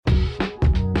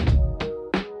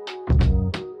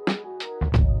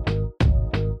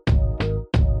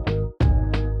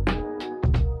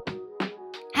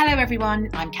everyone,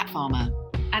 I'm Kat Farmer.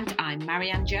 And I'm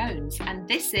Marianne Jones, and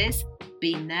this is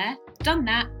Been There, Done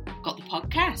That, Got the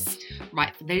Podcast.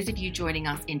 Right, for those of you joining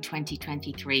us in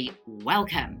 2023,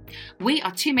 welcome. We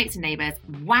are two mates and neighbours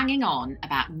wanging on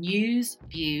about news,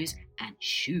 views and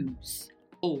shoes.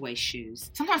 Always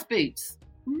shoes. Sometimes boots.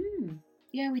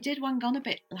 Yeah, we did wang on a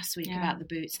bit last week about the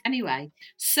boots. Anyway,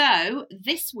 so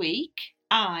this week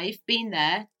I've been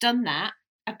there, done that.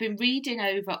 I've been reading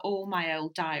over all my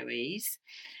old diaries,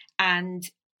 and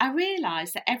I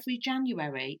realised that every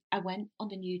January I went on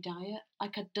a new diet.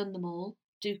 Like I'd done them all.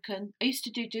 Dukan. I used to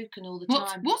do Dukan all the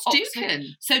time. What's Dukan?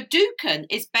 So Dukan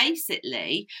is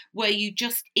basically where you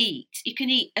just eat. You can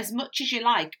eat as much as you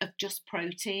like of just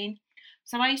protein.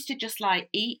 So I used to just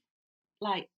eat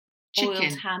Chicken,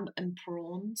 boiled ham and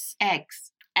prawns.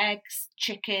 eggs,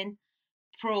 Chicken,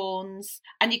 prawns.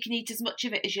 And you can eat as much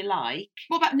of it as you like.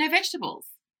 What about no vegetables?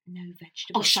 No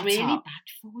vegetables. Oh, shut it's really up. bad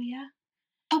for you.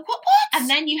 Oh, what? And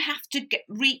then you have to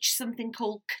reach something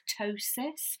called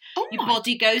ketosis. Oh, Your my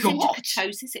body goes God. into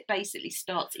ketosis. It basically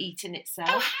starts eating itself.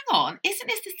 Oh, hang on. Isn't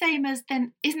this the same as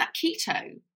then? Isn't that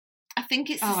keto? I think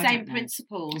it's Oh, the I same don't know.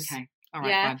 principles. Okay. All right,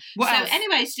 Yeah. fine. What so else?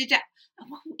 anyway,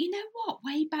 well, you know what?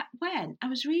 Way back when I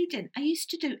was reading, I used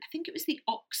to do, I think it was the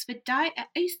Oxford diet. I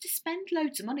used to spend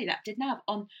loads of money that I didn't have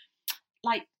on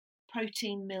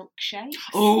protein milkshakes.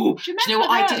 Oh, do you do you know what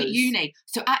I did at those? uni?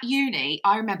 So at uni,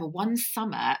 I remember one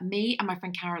summer, me and my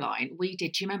friend Caroline, do you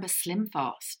remember Slim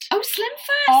Fast? Oh, Slim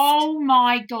Fast. Oh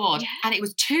my God. Yeah. And it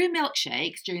was 2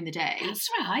 milkshakes during the day. That's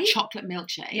right. Chocolate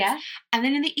milkshakes. Yeah. And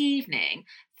then in the evening,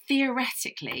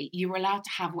 theoretically, you were allowed to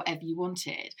have whatever you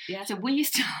wanted. Yeah. So we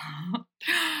used to...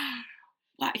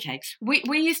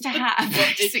 We used to have...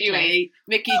 What did you eat?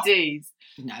 Mickey D's.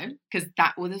 No, because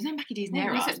there's no Mickey D's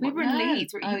near is us. it? We were in No.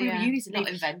 Leeds. We were yeah. in Not Leeds.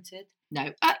 invented. No.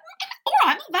 All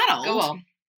right, not that old. Go on.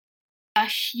 A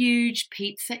huge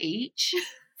pizza each,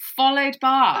 followed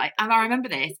by, and I remember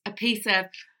this, a piece of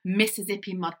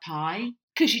Mississippi mud pie.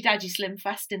 Because you'd had your Slim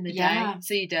Fast in the Yeah. day,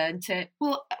 so you'd earned it.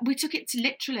 Well, we took it to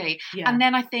literally, Yeah. and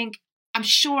then I'm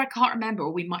sure I can't remember,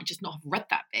 or we might just not have read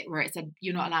that bit where it said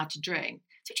you're not allowed to drink.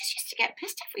 So we just used to get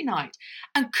pissed every night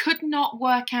and could not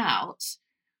work out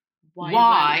why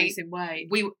why you weren't losing weight.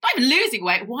 we were not even losing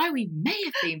weight, why we may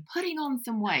have been putting on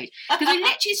some weight. Because we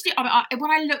literally used to,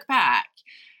 when I look back,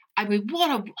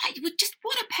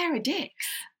 what a pair of dicks.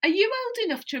 Are you old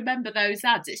enough to remember those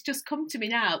ads? It's just come to me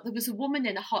now. There was a woman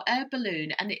in a hot air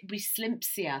balloon and it'd be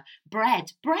Slimpsia.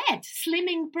 Bread,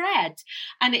 slimming bread.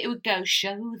 And it would go,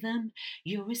 show them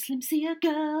you're a Slimsia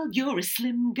girl, you're a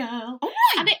slim girl. Oh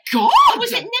my And God! Oh,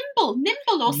 was it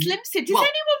Nimble or Slimsia? Does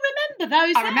anyone remember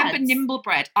those I remember ads? Nimble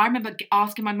bread. I remember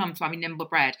asking my mum to buy me Nimble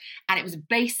bread, and it was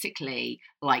basically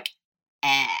like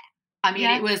air. I mean,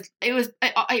 Yeah.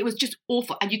 it was just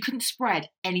awful, and you couldn't spread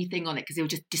anything on it because it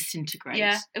would just disintegrate.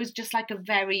 Yeah, it was just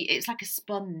it's like a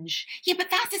sponge. Yeah,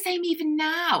 but that's the same even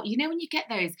now. You know, when you get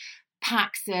those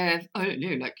packs of,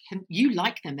 you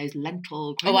like them, those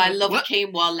lentil. Oh, I love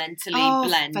quinoa lentily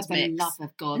blend for the mix. love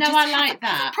of God. No, Just I have like a- have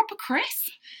that. a proper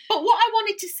crisp. But what I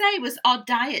wanted to say was our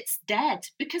diet's dead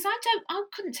because I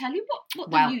couldn't tell you what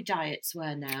the new diets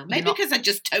were now. Maybe because I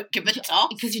just don't give a toss.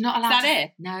 Because you're not allowed Is that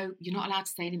it? No, you're not allowed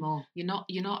to say anymore. You're not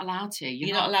allowed to.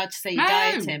 You're not allowed to say you're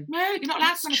dieting. No, you're not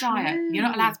allowed to be on a diet. true. You're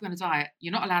not allowed to be on a diet.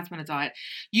 You're not allowed to be on a diet.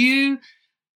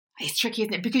 It's tricky,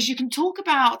 isn't it? Because you can talk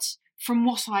about, from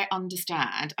what I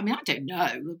understand, I mean, I don't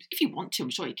know. If you want to, I'm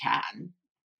sure you can.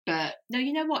 But No,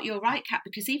 you know what? You're right, Kat.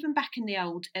 Because even back in the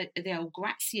old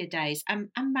Grazia days, and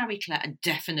Marie Claire, and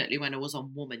definitely when I was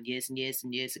on Woman years and years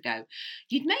and years ago,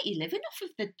 you'd make your living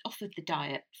off of the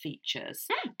diet features.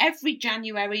 Every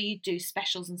January, you do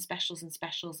specials and specials and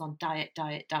specials on diet.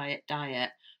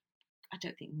 I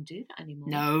don't think you can do that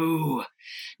anymore.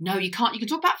 no, you can't. You can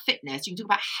talk about fitness. You can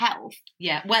talk about health.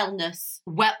 Yeah, wellness.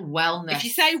 Wellness. If you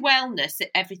say wellness,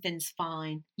 everything's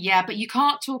fine. Yeah, but you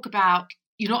can't talk about.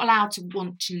 You're not allowed to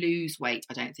want to lose weight,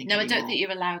 I don't think. No, anymore. I don't think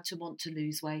you're allowed to want to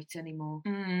lose weight anymore.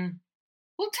 Mm.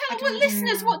 Well, I tell don't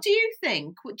listeners, know. what do you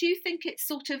think? Do you think it's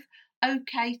sort of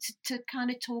okay to kind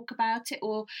of talk about it,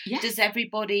 or does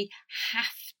everybody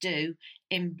have to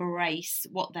embrace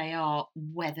what they are,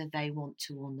 whether they want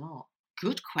to or not?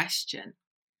 Good question.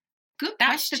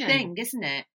 That's the thing, isn't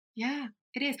it? Yeah,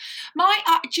 it is.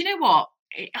 Do you know what?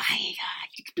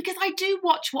 Because I do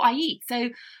watch what I eat. So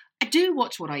I do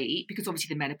watch what I eat because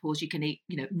obviously the menopause, you can eat,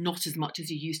 not as much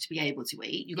as you used to be able to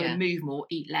eat. You've got to move more,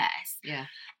 eat less. Yeah.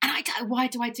 And why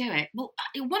do I do it? Well,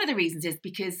 one of the reasons is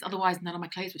because otherwise none of my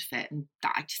clothes would fit, and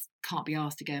that I just can't be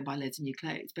asked to go and buy loads of new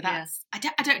clothes. But I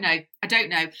don't know. I don't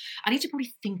know. I need to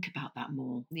probably think about that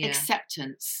more. Yeah.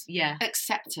 Acceptance. Yeah.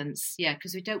 Acceptance. Yeah,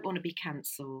 because we don't want to be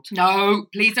cancelled. No,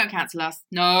 please don't cancel us.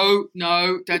 No,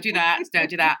 don't do that. Don't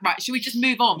do that. Right, should we just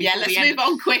move on? Yeah, let's move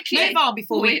on quickly. Move on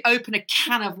before we open a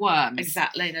can of worms.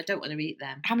 Exactly, and I don't want to eat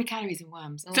them. How many calories in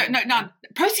worms? Oh, No, none.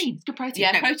 Protein. It's good protein.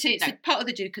 Yeah, No, protein. It's no. part of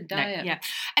the Dukan diet. No, yeah.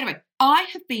 Anyway, I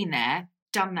have been there,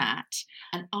 done that,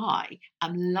 and I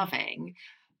am loving.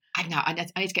 I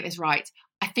need to get this right.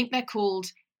 I think they're called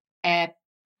AirPods.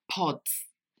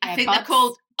 I think they're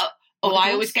called.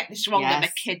 I always get this wrong. Yes. That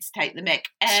the kids take the mick.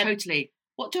 Totally.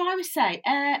 What do I always say?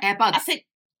 AirBuds.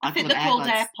 I think they're called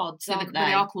AirPods, aren't they?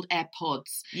 They are called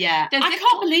AirPods. Yeah. They're I little-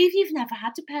 can't believe you've never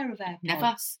had a pair of AirPods.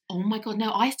 Never. Oh my God,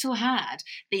 no! I still had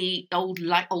the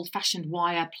old-fashioned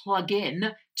wire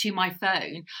plug-in to my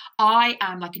phone. I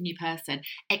am like a new person,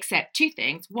 except two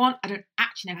things. One, I don't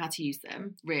actually know how to use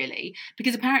them really,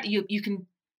 because apparently you can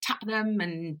tap them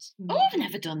and. Oh, I've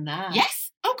never done that. Yes.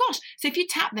 Oh gosh. So if you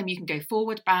tap them, you can go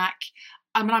forward, back.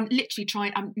 I mean, I'm literally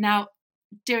trying. I'm now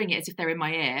doing it as if they're in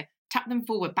my ear. Tap them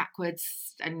forward,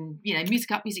 backwards, and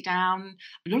music up, music down,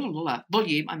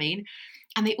 volume. I mean,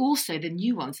 and they also the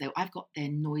new ones though. I've got their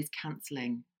noise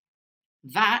cancelling.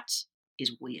 That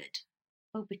is weird.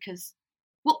 Oh, because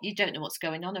you don't know what's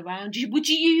going on around you. Would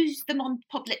you use them on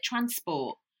public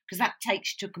transport? Because that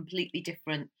takes you to a completely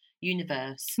different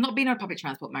universe. It's not been on public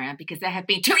transport, Marianne, because there have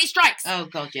been too many strikes. Oh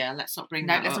God, yeah. Let's not bring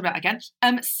No, that let's up. talk about that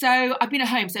again. So I've been at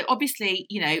home. So obviously,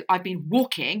 I've been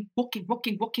walking,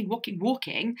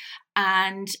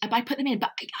 and I put them in. But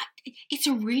it's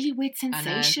a really weird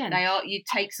sensation. I know. They are. You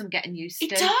take some getting used to. It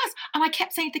does. And I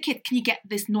kept saying to the kid, "Can you get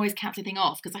this noise cancelling thing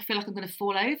off? Because I feel like I'm going to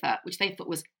fall over," which they thought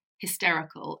was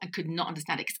hysterical and could not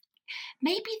understand it. 'Cause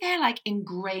maybe they're like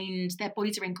ingrained. Their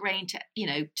bodies are ingrained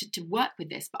to work with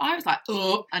this. But I was like,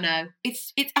 oh, I know.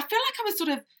 It's. I feel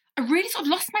like I really sort of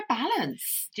lost my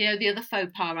balance. Do you know the other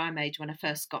faux pas I made when I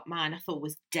first got mine? I thought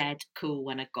was dead cool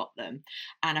when I got them,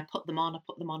 and I put them on. I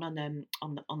put them on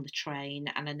the train,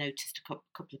 and I noticed a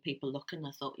couple of people looking.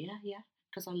 I thought, yeah,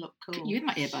 because I look cool. You had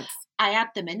my earbuds. I had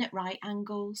them in at right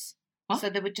angles, so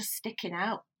they were just sticking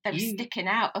out. They were sticking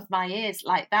out of my ears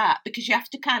like that because you have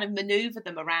to kind of manoeuvre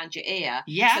them around your ear.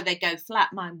 Yeah. So they go flat.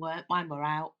 Mine weren't. Mine were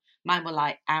out. Mine were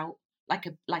like out. Like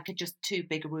a just two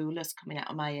big rulers coming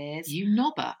out of my ears. You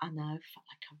knobber. I know, felt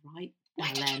like a right. Why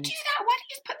did you bellend. do that? Why did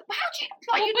you just put? How do you?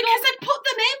 Like, Well, because I'd put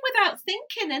them in without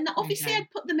thinking, and obviously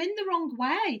I'd put them in the wrong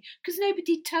way because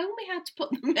nobody told me how to put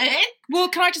them in. Well,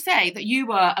 can I just say that you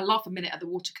were a laugh a minute at the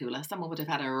water cooler? Someone would have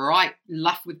had a right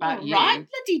laugh about you. Right,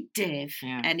 bloody div.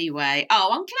 Yeah. Anyway, I'm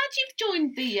glad you've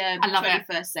joined the I love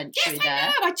 21st century. Yes, there. I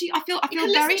know. I do. I feel You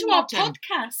can very listen to modern. our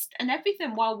podcast and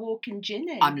everything while walking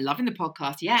ginny. I'm loving the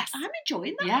podcast. Yes. I'm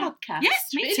enjoying that Yeah. podcast. Yes,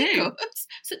 me Really too. Good.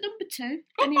 It's at number 2.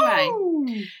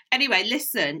 Ooh. Anyway,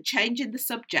 listen, changing the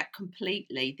subject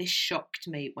completely. This shocked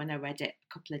me when I read it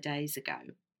a couple of days ago.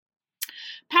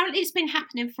 Apparently, it's been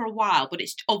happening for a while, but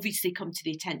it's obviously come to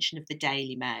the attention of the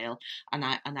Daily Mail, and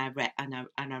I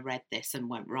read this and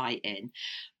went right in.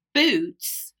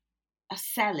 Boots are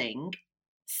selling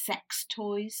sex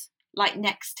toys like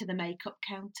next to the makeup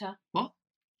counter. What?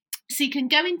 So you can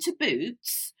go into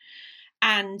Boots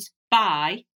and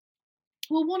buy.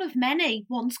 Well, one of many.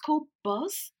 One's called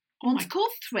Buzz. One's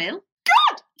called Thrill.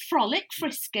 God! Frolic,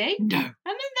 Frisky. No. And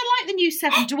then they're like the new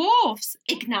Seven Dwarfs.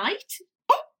 Ignite.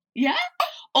 Yeah.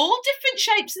 All different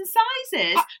shapes and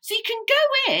sizes. So you can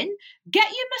go in,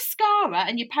 get your mascara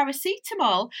and your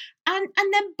paracetamol, and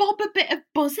then bob a bit of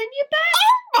buzz in your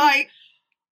bed. My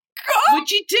God.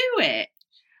 Would you do it?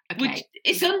 Okay.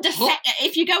 It's under...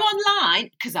 if you go online,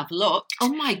 because I've looked.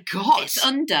 Oh my God. It's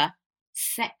under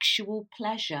sexual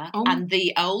pleasure and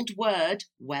the old word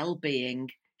well-being.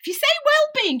 If you say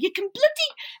well-being, you can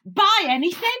bloody buy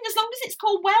anything. As long as it's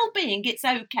called well-being, it's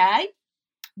okay.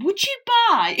 Would you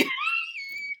buy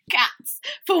cats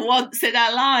for once in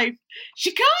her life?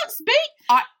 She can't speak.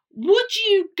 Would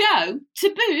you go to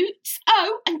Boots?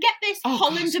 And get this,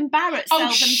 Holland and Barrett sell them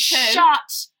too.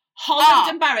 Shut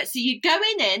Holland and Barrett. So you're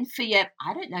going in for your,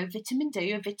 I don't know, vitamin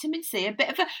D or vitamin C, a bit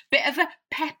of a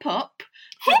pep up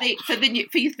for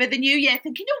the new year.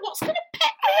 Thinking, what's going to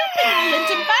pep me up in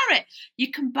Holland and Barrett?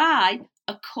 You can buy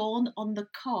a corn on the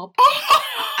cob.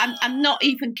 I'm not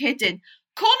even kidding.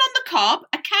 Corn on the cob,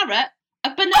 a carrot, a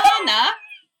banana,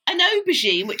 an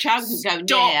aubergine, which I wouldn't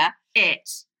go near. It.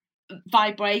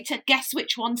 Vibrator. Guess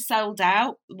which one sold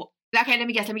out? Okay, let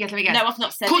me guess. No, I've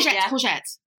not said it yet.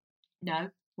 Courgette. No.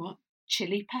 What?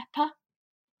 Chili pepper.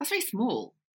 That's very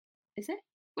small. Is it?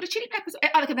 What are chili peppers?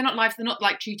 Oh, okay, they're not live. So they're not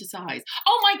like true to size.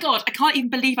 Oh my god! I can't even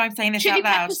believe I'm saying this Chili out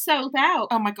loud. peppers sold out.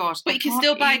 Oh my god! But you can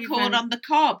still buy corn on the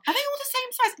cob. Are they all the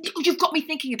same size? You've got me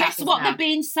thinking about Guess this what now. they're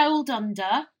being sold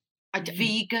under?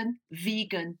 Vegan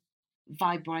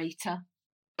Vibrator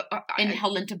in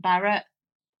Holland and Barrett.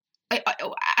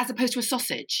 As opposed to a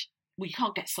sausage. Well, you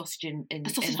can't get sausage in A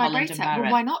sausage in Holland vibrator. and Barrett.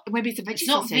 Well, why not? Maybe it's a veggie It's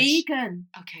not sausage. vegan.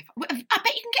 Okay, well, I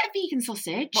bet you can get a vegan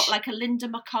sausage. What, like a Linda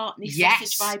McCartney Yes.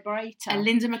 sausage vibrator? A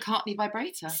Linda McCartney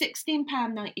vibrator.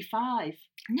 £16.95.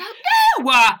 No.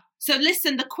 So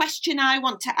listen, the question I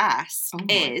want to ask Oh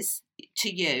my. is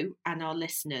to you and our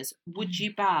listeners: would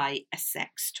you buy a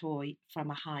sex toy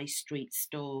from a high street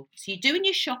store? So you're doing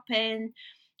your shopping.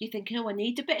 You're thinking, oh, I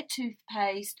need a bit of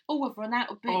toothpaste. Oh, I've run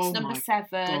out of Boots Oh number my 7.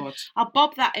 God. I'll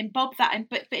bob that in,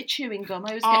 bit of chewing gum. I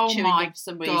always get Oh chewing my gum for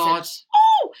some reason. God.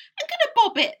 Oh, I'm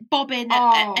going to bob in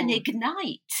Oh. an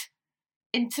Ignite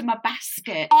into my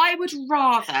basket. I would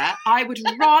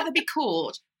rather be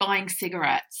caught buying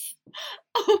cigarettes.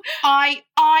 No, I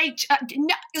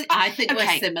think we're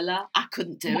okay. similar. I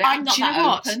couldn't do it. Well, I'm not do you that know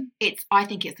what? open. I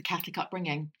think it's the Catholic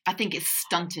upbringing. I think it's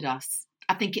stunted us.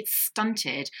 I think it's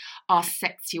stunted our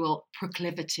sexual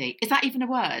proclivity. Is that even a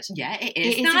word? Yeah, it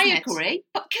is. It is, No, I isn't it? agree.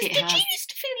 But because It did has. you used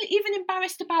to feel even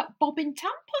embarrassed about bobbing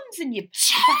tampons in your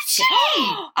Actually,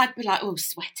 basket? I'd be like, oh,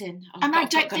 sweating. And I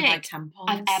don't buy think tampons.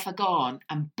 I've ever gone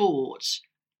and bought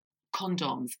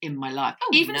condoms in my life. Oh,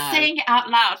 Even no. saying it out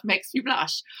loud makes me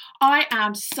blush. I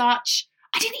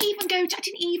didn't even go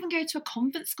to a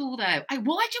convent school though.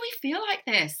 Why do we feel like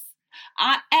this?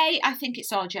 I think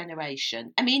it's our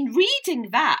generation. I mean, reading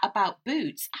that about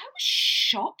Boots, I was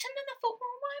shocked, and then I thought, well,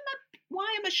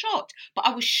 why am I shocked? But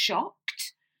I was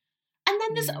shocked. And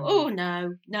then there's oh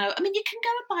no. I mean, you can go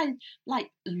and buy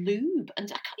like lube, and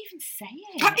I can't even say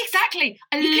it. Exactly.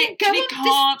 I You can go literally and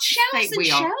can't shelves say and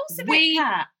we are. shelves of We it,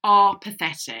 Kat. are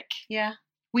pathetic. Yeah.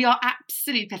 We are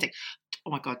absolutely pathetic. Oh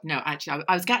my God, no, actually,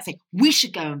 I was going to say, we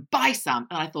should go and buy some.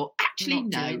 And I thought, actually,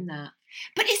 Not no. doing that.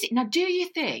 But is it, now, do you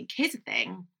think, here's the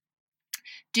thing,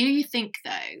 do you think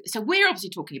though, so we're obviously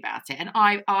talking about it, and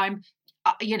I'm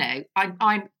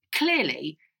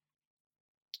clearly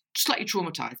slightly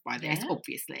traumatized by this, Yeah.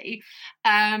 obviously.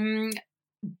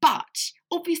 But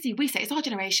obviously we say it's our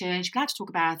generation, you're glad to talk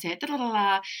about it,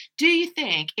 Do you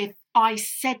think if I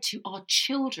said to our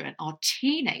children, our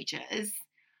teenagers,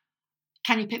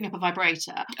 can you pick me up a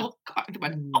vibrator? Oh, God,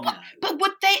 no. But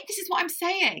would they, this is what I'm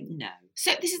saying. No.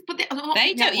 So this is, but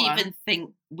They don't even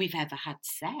think we've ever had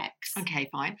sex. Okay,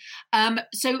 fine.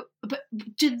 So, but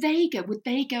would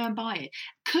they go and buy it?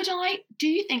 Do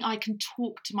you think I can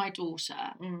talk to my daughter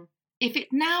if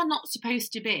it's now not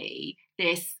supposed to be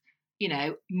this,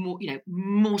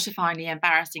 mortifyingly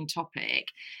embarrassing topic?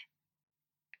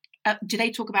 Do they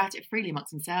talk about it freely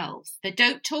amongst themselves? They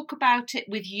don't talk about it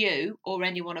with you or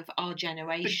anyone of our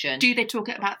generation. But do they talk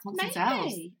about it amongst Maybe.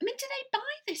 themselves? I mean, do they buy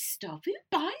this stuff? Who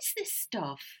buys this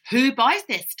stuff? Who buys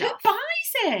this stuff? Who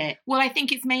buys it? Well, I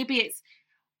think it's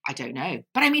I don't know.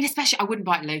 But I mean, especially, I wouldn't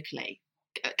buy it locally.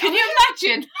 Can you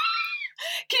imagine?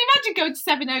 Can you imagine going to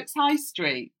Seven Oaks High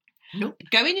Street? Nope.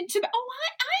 Going into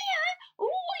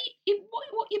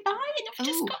what you buying? I've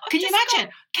just got. Can you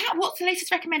imagine, Kat? What's the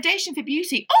latest recommendation for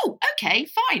beauty? Oh, okay,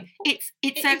 fine. It's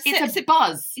a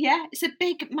buzz. Yeah, it's a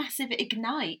big, massive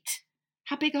Ignite.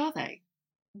 How big are they?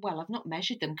 Well, I've not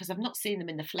measured them because I've not seen them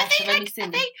in the flesh. I've only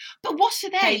seen them. But what are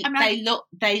they?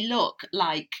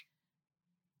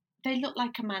 They look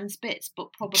like a man's bits,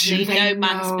 but probably Do they? no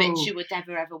man's No. bits you would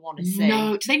ever want to see.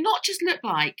 No, do they not just look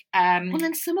like? Well,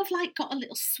 then some have got a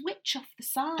little switch off the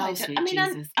side. Oh, sweet I mean,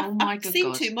 Jesus. I've good seen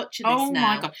God. too much of this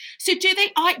now. Oh my God! So do they?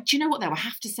 Do you know what though? I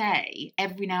have to say,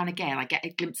 every now and again, I get a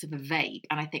glimpse of a vape,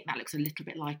 and I think that looks a little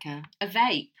bit like a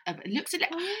vape. It looks a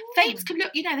little. Oh. Vapes can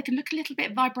look, they can look a little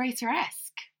bit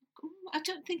vibrator-esque. I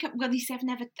don't think. Well, you see, I've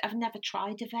never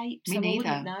tried a vape. Me so neither.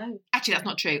 I wouldn't know. Actually, that's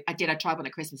not true. I tried one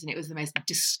at Christmas, and it was the most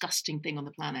disgusting thing on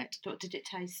the planet. What did it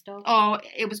taste of? Oh,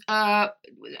 it was.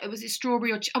 Was it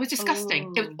strawberry or? It was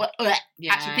disgusting. It was.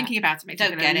 Yeah. Actually, thinking about it makes me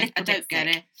feel a little I don't bit get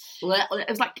sick. it. It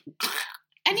was like.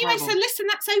 Anyway, so horrible. listen,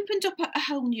 that's opened up a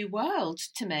whole new world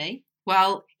to me.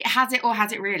 Well, has it or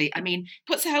has it really? I mean,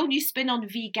 Puts a whole new spin on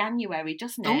veganuary,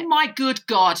 doesn't it? oh my good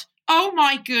God! Oh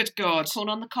my good God! Corn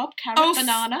on the cob, carrot,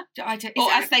 banana,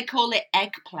 or as they call it,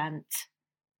 eggplant.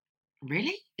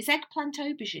 Really? Is eggplant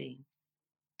aubergine?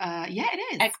 Yeah, it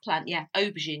is. Eggplant, yeah,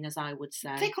 aubergine, as I would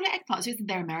say. They call it eggplant, so isn't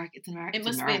there American? It's American. It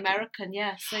must be American,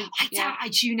 yeah. So, yeah.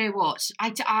 Do you know what?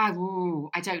 I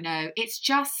don't know. It's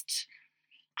just,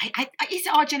 is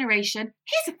it our generation?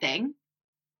 Here's the thing.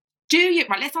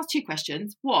 Let's ask two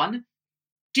questions. One,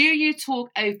 do you talk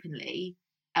openly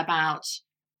about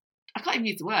I can't even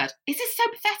use the word. Is this so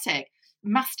pathetic?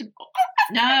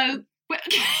 No.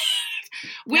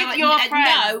 With your friends.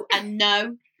 No, and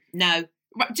no.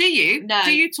 Do you? No.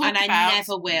 Do you talk and about... I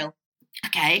never will.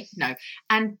 Okay, no.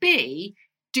 And B,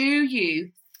 do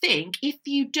you think, if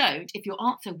your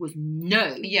answer was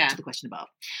no to the question above,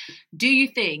 do you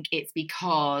think is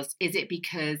it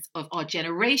because of our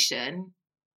generation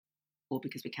or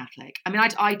because we're Catholic? I mean,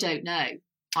 I don't know.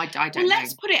 I don't know.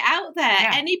 Let's put it out there.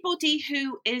 Yeah. Anybody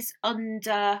who is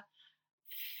under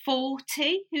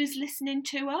 40 who's listening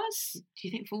to us? Do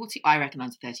you think 40? I reckon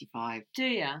under 35. Do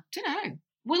you? Don't know.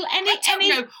 Well, I don't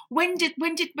know. When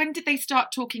did they start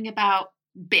talking about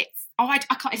bits? Oh, I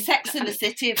can't. Sex and the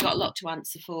City have got a lot to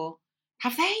answer for.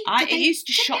 Have they? It used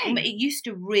to shock me. It used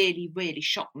to really, really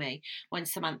shock me when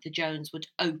Samantha Jones would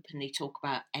openly talk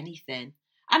about anything.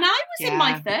 And I was in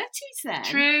my 30s then.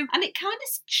 True. And it kind of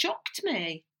shocked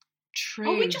me.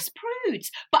 True. Are we just prudes?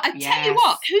 But I tell you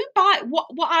what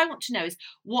I want to know is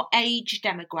what age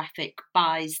demographic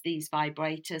buys these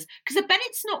vibrators? Because I bet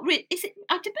it's not really.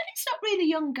 I bet it's not really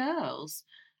young girls.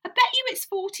 I bet you it's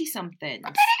 40-something. I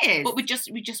bet it is. But we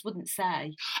just wouldn't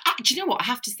say. Do you know what? I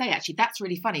have to say, actually, that's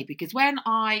really funny because when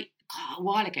a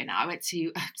while ago now, I went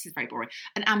to, this is very boring,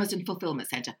 an Amazon fulfillment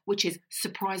centre, which is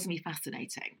surprisingly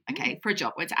fascinating, okay, for a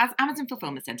job. I went to Amazon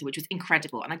fulfillment centre, which was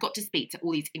incredible. And I got to speak to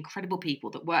all these incredible people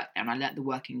that work there and I learnt the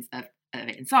workings of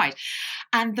it inside.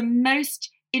 And the most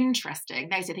interesting,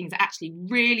 those are things that actually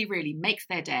really, really makes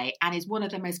their day and is one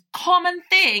of the most common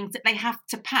things that they have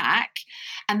to pack,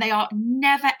 and they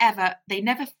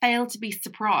never fail to be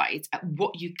surprised at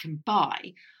what you can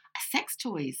buy, are sex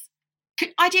toys.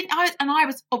 I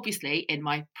was obviously, in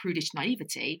my prudish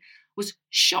naivety, was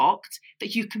shocked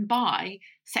that you can buy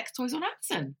sex toys on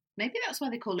Amazon. Maybe that's why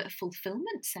they call it a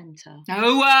fulfillment centre.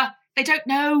 No, they don't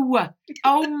know.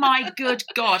 Oh my good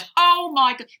God. Oh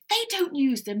my God. They don't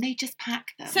use them. They just pack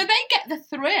them. So they get the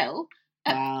thrill.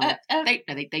 Well, they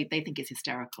think it's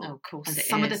hysterical. Oh, of course and it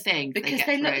some is. of the things because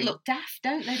they look daft,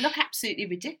 don't they? Look absolutely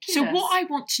ridiculous. So what I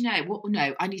want to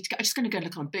know, I'm just going to go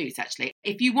look on Boots actually.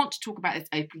 If you want to talk about this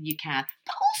openly, you can.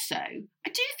 But also, I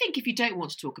do think if you don't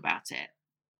want to talk about it,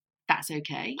 that's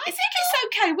okay. I think it's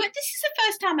okay. Well, this is the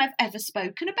first time I've ever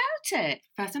spoken about it.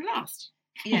 First and last.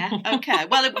 Yeah, okay.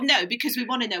 Well, no, because we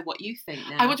want to know what you think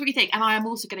now. I want to what you think, and I am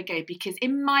also going to go because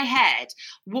in my head,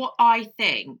 what I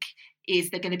think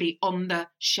is they're going to be on the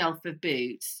shelf of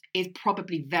Boots is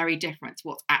probably very different to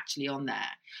what's actually on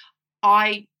there.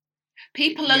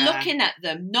 People are looking at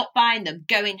them, not buying them,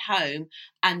 going home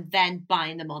and then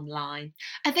buying them online.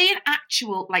 Are they an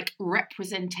actual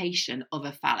representation of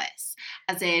a phallus?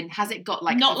 As in, has it got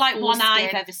not like one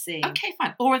I've ever seen? Okay,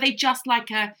 fine. Or are they just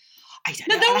like a... I don't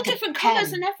know. No, they're all different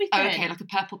colours and everything. Oh, okay, like a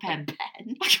purple pen. A pen.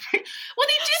 Well,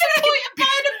 they do the point of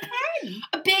buying a pen.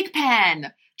 A big pen.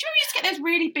 Do you remember you used to get those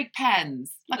really big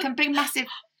pens? Like a big, massive...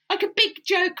 Like a big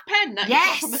joke pen that you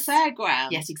got from a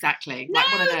fairground. Yes, exactly. No,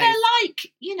 like one of those.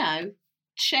 they're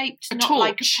shaped a not torch.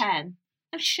 like a pen.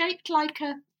 They're shaped like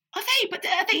a... Are they? But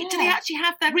do they actually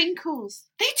have the... wrinkles?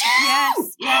 They do?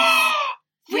 Yes.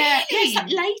 Really? Yeah, it's like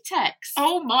latex.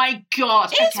 Oh my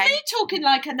God. It's me talking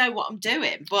like I know what I'm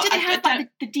doing, but do they have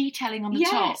the detailing on the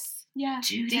top? Yeah,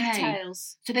 do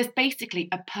details. So there's basically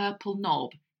a purple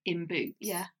knob in Boots.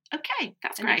 Yeah. Okay,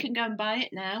 that's and great. You can go and buy it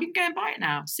now. You can go and buy it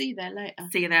now. See you there later.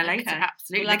 See you there later. Okay.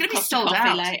 Absolutely. We'll They're going to be sold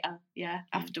out later. Yeah,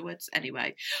 afterwards.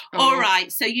 Anyway. Oh. All right.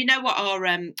 So you know what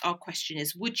our question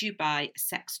is? Would you buy a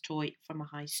sex toy from a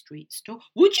high street store?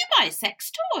 Would you buy a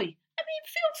sex toy? I mean,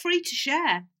 feel free to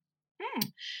share.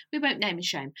 We won't name and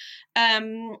shame.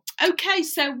 Okay,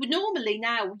 so normally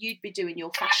now you'd be doing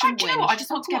your fashion. Do you know what? I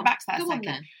just want to get back to that a second.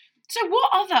 Then. So what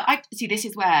other... this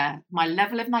is where my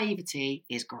level of naivety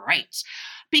is great.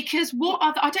 Because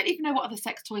I don't even know what other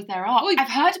sex toys there are. I've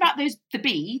heard about the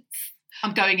beads.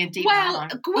 I'm going in deep now.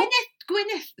 Well,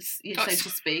 Gwyneth, so to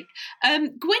speak.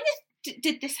 Gwyneth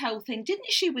did this whole thing, didn't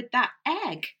she, with that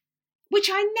egg? Which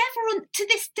I never, to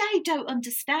this day, don't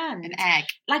understand. An egg.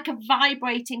 Like a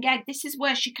vibrating egg. This is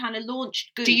where she kind of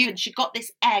launched Goop and she got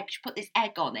this egg, she put this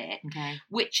egg on it,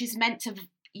 which is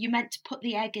you're meant to put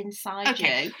the egg inside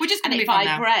you. We're just and it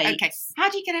vibrates. Now. Okay. How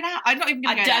do you get it out? I'm not even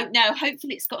going to I don't know.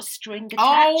 Hopefully it's got a string attached.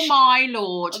 Oh my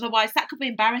Lord. Otherwise that could be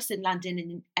embarrassing landing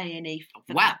in A&E.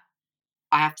 Well,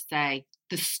 I have to say,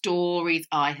 the stories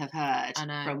I have heard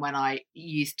from when I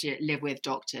used to live with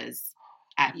doctors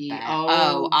at you.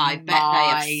 I bet they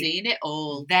have seen it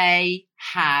all. They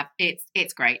have.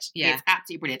 It's great. Yeah. It's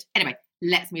absolutely brilliant. Anyway,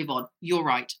 let's move on. You're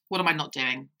right. What am I not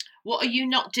doing? What are you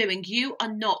not doing? You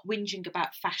are not whinging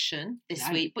about fashion this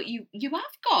week, but you have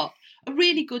got a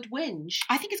really good whinge.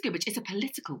 I think it's good, but it's a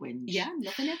political whinge. Yeah, I'm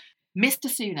loving it. Mr.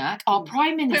 Sunak, our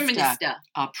Prime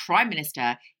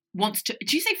Minister, wants to,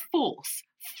 do you say force?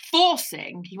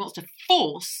 He wants to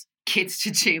force kids to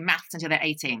do maths until they're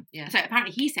 18. Yeah. So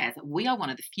apparently he says that we are one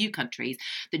of the few countries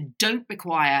that don't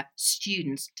require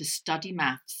students to study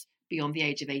maths beyond the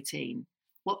age of 18.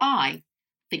 Well, I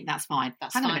think that's fine.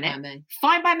 That's Hang on a fine minute. by me.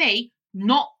 Fine by me,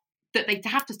 not that they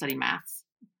have to study maths,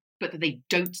 but that they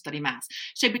don't study maths.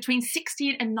 So between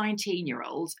 16 and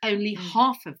 19-year-olds, only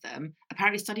half of them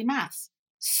apparently study maths.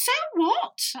 So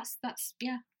what? That's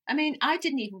yeah. I mean, I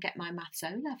didn't even get my maths O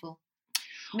level.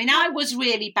 I mean, I was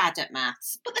really bad at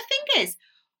maths. But the thing is,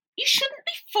 you shouldn't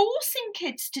be forcing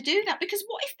kids to do that, because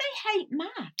what if they hate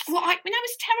maths? Well, I mean, I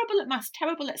was terrible at maths,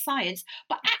 terrible at science,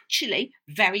 but actually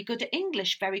very good at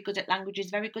English, very good at languages,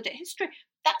 very good at history.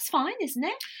 That's fine, isn't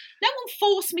it? No one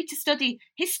forced me to study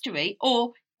history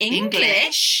or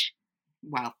English.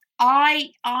 Well,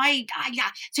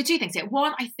 yeah. So two things here.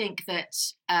 One, I think that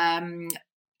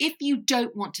if you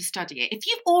don't want to study it, if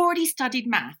you've already studied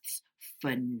maths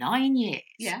for 9 years,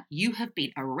 you have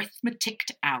been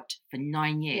arithmeticked out for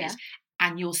 9 years,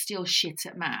 and you're still shit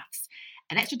at maths,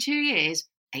 an extra 2 years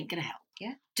ain't going to help.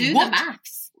 Yeah. Do the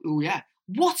maths. Oh, yeah.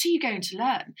 What are you going to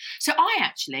learn? So I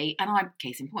actually, and I'm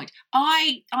case in point,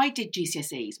 I did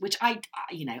GCSEs, which I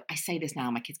say this now,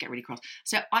 my kids get really cross.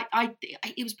 So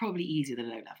it was probably easier than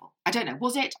O level. I don't know.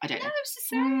 Was it? I don't know. No, it's the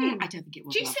same. I don't think it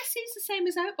was. GCSEs the same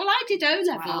as O. Well, I did O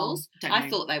levels. Well, I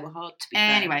thought they were hard to be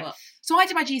anyway. fair, but... So I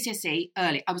did my GCSE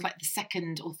early. I was like the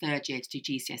second or third year to do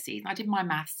GCSEs. And I did my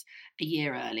maths a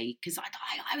year early because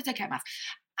I was okay at maths.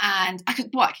 And I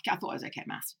thought I was okay at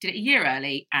maths. Did it a year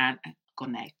early and got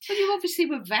an A. Well, you obviously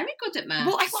were very good at maths.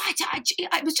 Well,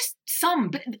 it was just some,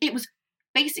 but it was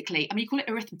basically, I mean, you call it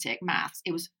arithmetic, maths.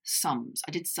 It was sums.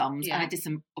 I did sums, and I did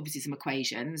some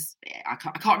equations. I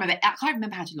can't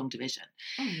remember how to do long division.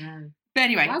 Oh no! But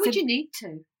anyway, why would you need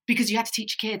to? Because you had to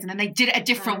teach kids, and then they did it a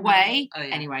different way. Oh,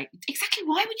 yeah. Anyway, exactly.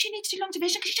 Why would you need to do long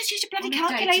division? Because you just use your bloody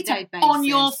calculator on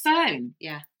your phone.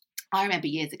 Yeah. I remember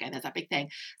years ago, there's that big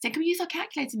thing saying, "Can we use our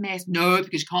calculator, miss?" No,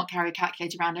 because you can't carry a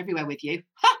calculator around everywhere with you.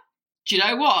 Ha! Do you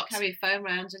know what? Carry a phone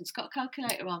around and it's got a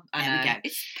calculator on. There we go.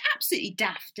 It's absolutely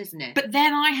daft, isn't it? But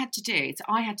then I had to do,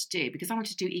 because I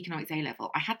wanted to do economics A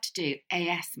level, I had to do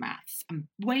AS maths. And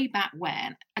way back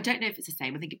when, I don't know if it's the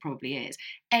same, I think it probably is,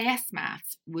 AS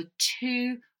maths were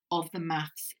 2 of the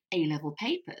maths A level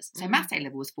papers. So maths A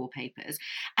level was 4 papers,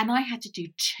 and I had to do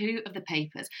 2 of the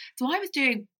papers. So I was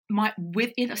doing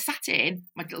sat in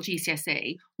my little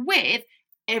GCSE with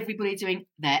everybody doing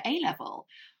their A level.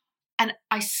 And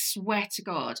I swear to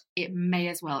God, it may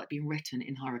as well have been written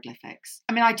in hieroglyphics.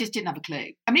 I mean, I just didn't have a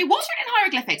clue. I mean, it was written in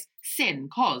hieroglyphics. Sin,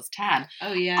 cos, tan.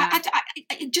 Oh, yeah.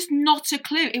 I just not a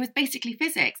clue. It was basically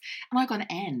physics. And I got an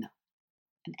N.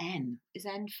 An N. Is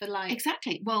N for like...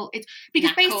 Exactly. Well, it's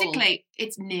because basically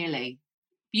it's nearly.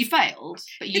 You failed,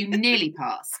 but you nearly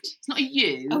passed. It's not a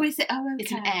U. Oh, is it? Oh, okay.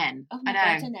 It's an N. Oh, my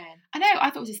God, an N. I know.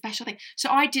 I thought it was a special thing. So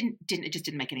it just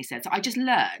didn't make any sense. So I just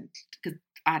learned, because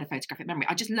I had a photographic memory.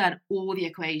 I just learned all the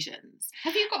equations.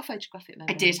 Have you got a photographic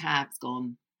memory? I did have. It's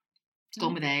gone. It's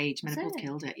gone with age. Menopause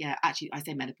killed it. Yeah, actually, I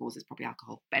say menopause is probably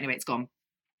alcohol. But anyway, it's gone.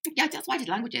 Yeah, that's why I did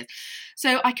languages.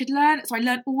 So I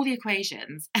learned all the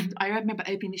equations. And I remember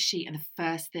opening the sheet, and the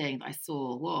first thing that I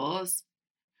saw was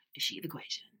a sheet of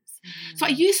equations. So I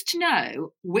used to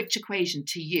know which equation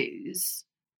to use.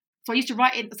 So I used to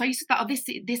write in. So I used to start,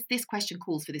 this question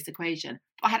calls for this equation.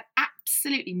 But I had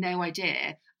absolutely no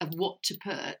idea of what to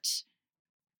put.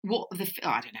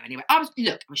 I don't know. Anyway, I was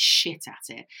shit at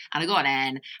it, and I got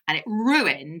an N, and it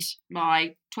ruined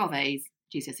my 12 A's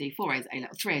GCSE, 4 A's A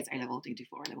level, 3 A's A level. Didn't do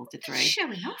 4 A level, did 3.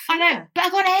 Showing off. I know, but I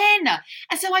got an N,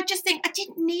 and so I just think I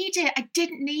didn't need it.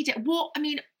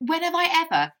 When have I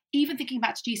ever, even thinking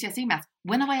back to GCSE maths,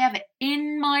 when have I ever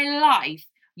in my life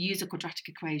used a quadratic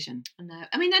equation? No,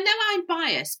 I mean, I know I'm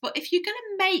biased, but if you're going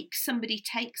to make somebody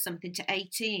take something to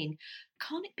 18,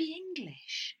 can't it be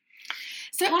English?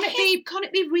 So can't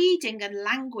it be reading and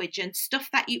language and stuff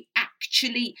that you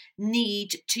actually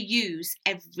need to use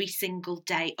every single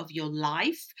day of your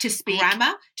life? To speak.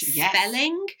 Grammar,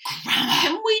 spelling. Grammar.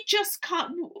 Can we just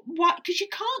can't, what, because you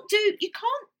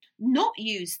can't not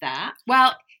use that.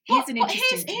 Well, here's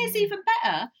even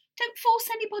better. Don't force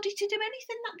anybody to do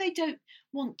anything that they don't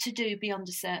want to do beyond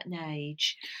a certain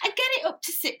age. I get it up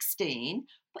to 16,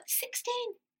 but 16,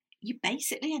 you're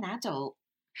basically an adult.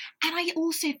 And I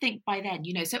also think by then,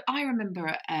 so I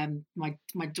remember at my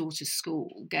daughter's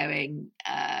school going,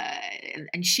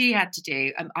 and she had to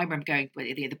do, I remember going for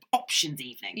the options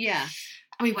evening. Yeah.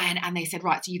 And we went and they said,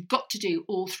 right, so you've got to do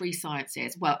all 3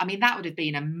 sciences. Well, I mean, that would have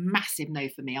been a massive no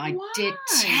for me. I Why?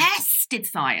 detested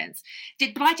science.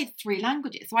 But I did 3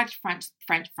 languages. So I did French,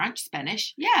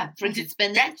 Spanish. Yeah. French,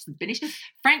 Spanish.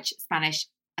 French, Spanish,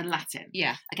 and Latin.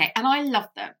 Yeah. Okay. And I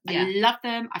loved them. Yeah. I loved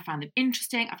them. I found them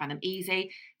interesting. I found them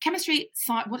easy. Chemistry,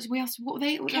 science, what were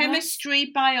they?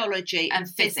 Chemistry, biology, and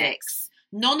physics.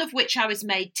 None of which I was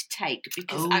made to take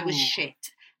because I was Oh. shit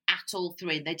at all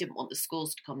 3. They didn't want the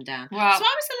scores to come down. Well, so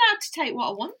I was allowed to take what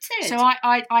I wanted. So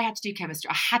I had to do chemistry.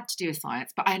 I had to do a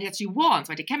science, but I only had to do 1,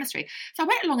 so I did chemistry. So I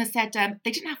went along and said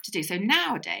they didn't have to do. So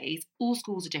nowadays, all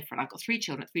schools are different. I've got 3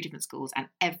 children at 3 different schools, and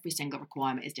every single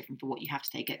requirement is different for what you have to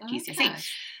take at GCSE. Okay.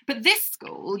 But this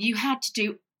school, you had to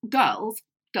do girls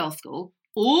school,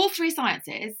 all 3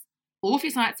 sciences. All 3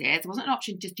 sciences. It wasn't an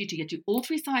option just you to do all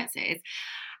 3 sciences.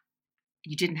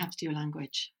 You didn't have to do a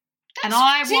language. That's and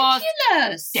I ridiculous.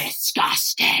 was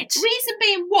disgusted. Reason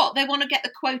being what? They want to get the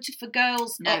quota for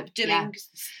girls doing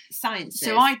sciences.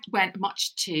 So I went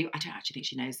much to, I don't actually think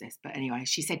she knows this, but anyway,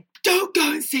 she said, don't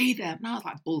go and see them. And I was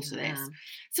like, balls to this.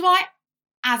 So I,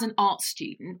 as an art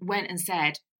student, went and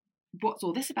said, what's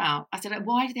all this about? I said,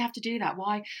 why do they have to do that?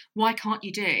 Why can't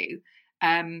you do,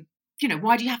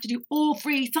 why do you have to do all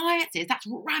 3 sciences? That's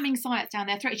ramming science down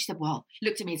their throat. She said, well,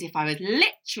 looked at me as if I was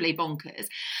literally bonkers.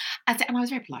 And I was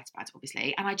very polite about it,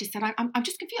 obviously. And I just said, I'm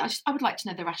just confused. I would like to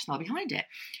know the rationale behind it.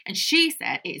 And she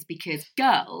said it's because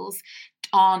girls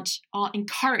aren't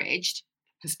encouraged,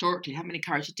 historically, haven't been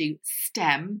encouraged to do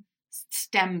STEM,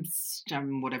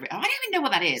 whatever. I don't even know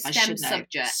what that is. I should know.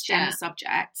 STEM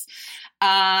subjects.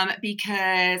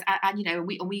 Because,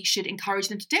 we should encourage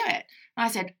them to do it. And I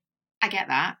said, I get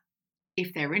that.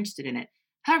 If they're interested in it.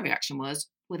 Her reaction was,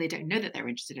 well, they don't know that they're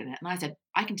interested in it. And I said,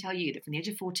 I can tell you that from the age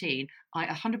of 14, I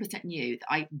 100% knew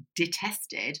that I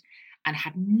detested and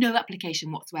had no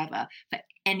application whatsoever for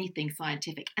anything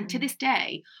scientific. And to this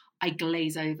day, I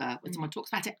glaze over when someone talks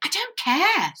about it. I don't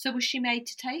care. So was she made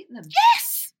to take them?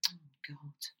 Yes. Oh,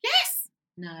 God. Yes.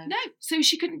 No. So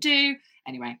she couldn't do...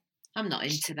 Anyway. I'm not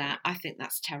into that. I think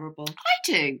that's terrible. I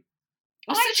do.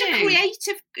 Such a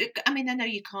creative... I mean, I know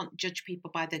you can't judge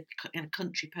people by the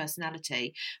country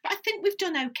personality, but I think we've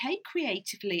done okay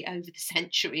creatively over the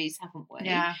centuries, haven't we?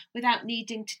 Yeah. Without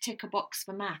needing to tick a box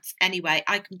for maths. Anyway,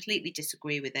 I completely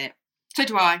disagree with it. So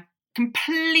do I.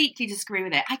 Completely disagree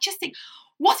with it. I just think,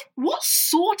 what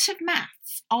sort of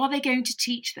maths are they going to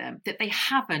teach them that they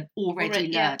haven't already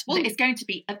learned? Yeah. Well, that is going to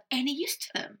be of any use to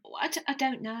them? I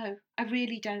don't know. I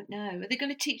really don't know. Are they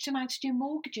going to teach them how to do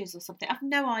mortgages or something? I've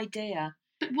no idea.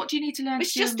 But what do you need to learn?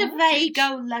 It's to do just a vague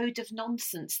old load of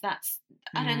nonsense. I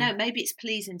don't know. Maybe it's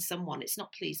pleasing someone. It's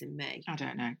not pleasing me. I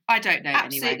don't know.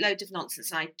 Absolute load of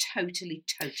nonsense. And I totally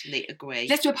agree.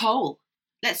 Let's do a poll.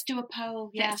 Yeah. Let's do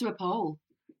a poll.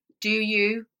 Do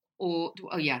you or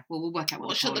we'll work out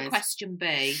what should the question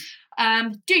be?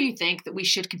 Do you think that we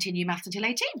should continue maths until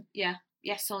 18? Yeah.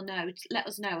 Yes or no? Let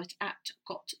us know at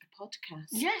Got a Podcast.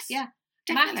 Yes. Yeah.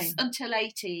 Definitely. Maths until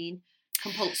 18.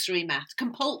 Compulsory maths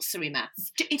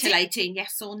till 18,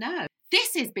 yes or no?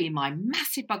 This has been my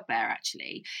massive bugbear,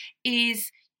 actually,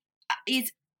 is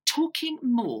talking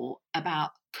more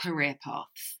about career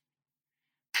paths.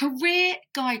 Career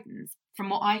guidance, from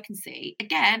what I can see,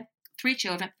 again, 3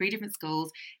 children, 3 different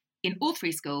schools, in all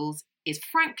 3 schools, is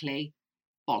frankly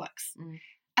bollocks.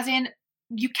 As in,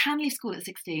 you can leave school at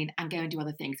 16 and go and do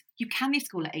other things. You can leave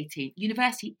school at 18.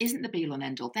 University isn't the be-all and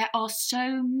end-all. There are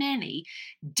so many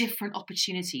different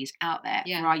opportunities out there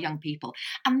for our young people.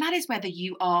 And that is whether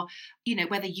you are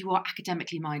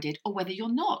academically minded or whether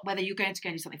you're not, whether you're going to go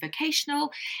and do something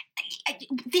vocational.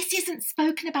 This isn't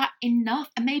spoken about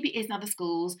enough. And maybe it is in other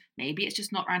schools. Maybe it's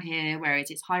just not around here,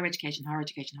 whereas it's higher education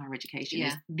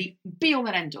is the be-all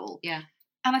and end-all. Yeah.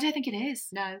 And I don't think it is.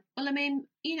 No. Well, I mean,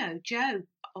 Joe,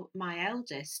 my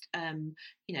eldest, ADHD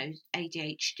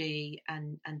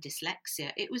and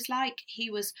dyslexia. It was like he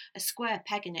was a square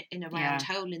peg in a round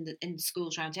hole in the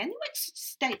schools around here. And he went to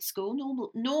state school,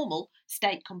 normal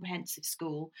state comprehensive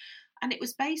school, and it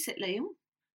was basically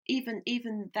even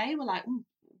they were like,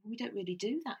 we don't really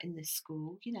do that in this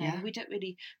school. We don't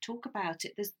really talk about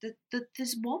it. There's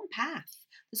one path.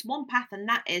 There's one path, and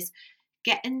that is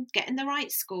getting the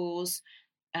right scores,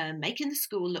 making the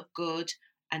school look good,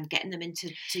 and getting them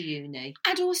into uni.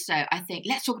 And also, I think,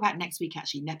 let's talk about next week,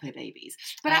 actually, Nepo babies.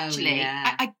 But I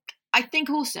think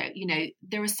also,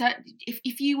 there are certain,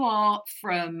 if you are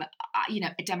from,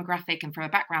 a demographic and from a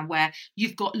background where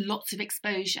you've got lots of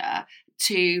exposure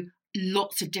to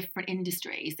lots of different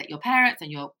industries that your parents and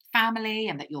your family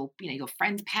and that your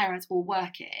friends' parents all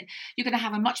work in, you're going to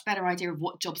have a much better idea of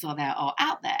what jobs are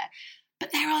out there.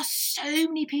 But there are so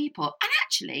many people, and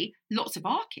actually lots of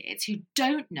our kids, who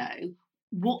don't know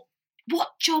what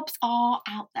jobs are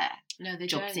out there. No, they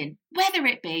Jobs don't. in, whether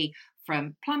it be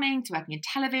from plumbing to working in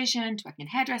television, to working in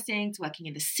hairdressing, to working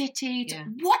in the city, to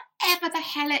whatever the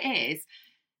hell it is.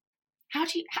 How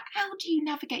do you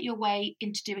navigate your way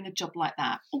into doing a job like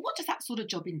that? Or what does that sort of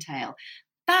job entail?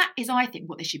 That is, I think,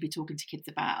 what they should be talking to kids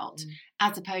about,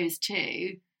 as opposed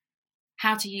to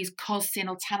how to use cos, sin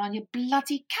or tan on your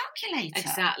bloody calculator.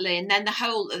 Exactly. And then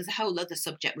there's a whole other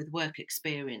subject with work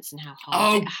experience and how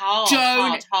hard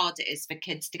it is for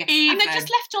kids to get. And they're just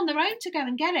left on their own to go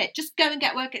and get it. Just go and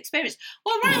get work experience.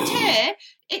 Well, around here,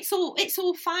 it's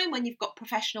all fine when you've got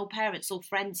professional parents or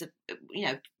friends of,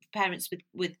 parents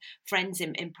with friends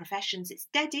in professions. It's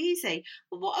dead easy.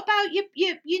 But what about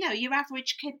your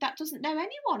average kid that doesn't know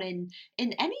anyone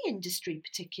in any industry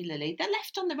particularly? They're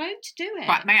left on their own to do it.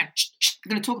 Right, man, we're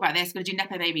going to talk about this. We're going to do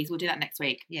Nepo Babies. We'll do that next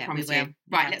week. Yeah, promise we will. you.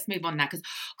 Right, let's move on now, because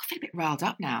I feel a bit riled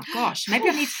up now. Gosh, maybe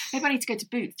I need to go to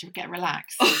Boots to get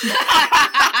relaxed.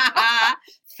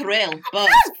 Thrill, buzz,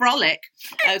 frolic.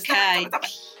 Okay.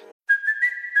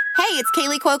 Hey, it's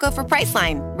Kaylee Cuoco for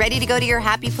Priceline. Ready to go to your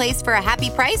happy place for a happy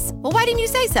price? Well, why didn't you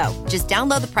say so? Just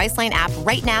download the Priceline app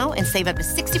right now and save up to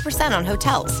 60% on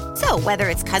hotels. So whether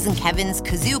it's Cousin Kevin's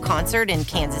Kazoo Concert in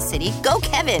Kansas City, go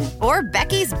Kevin, or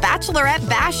Becky's Bachelorette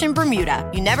Bash in Bermuda,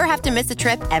 you never have to miss a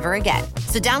trip ever again.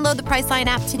 So download the Priceline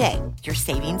app today. Your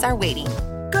savings are waiting.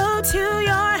 Go to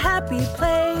your happy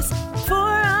place for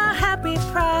a happy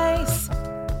price.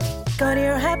 Go to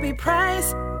your happy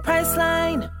price,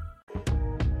 Priceline.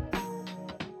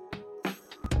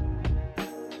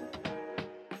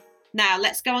 Now,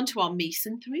 let's go on to our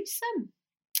Meeson threesome.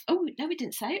 Oh, no, we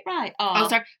didn't say it right.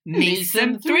 Sorry.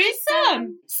 Meeson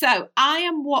threesome. So,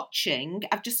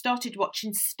 I've just started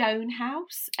watching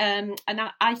Stonehouse, an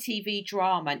ITV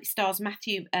drama, and it stars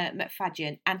Matthew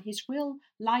McFadyen and his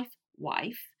real-life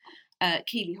wife,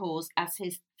 Keeley Hawes, as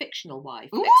his fictional wife.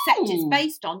 Ooh. Except it's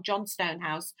based on John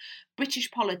Stonehouse, British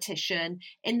politician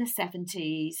in the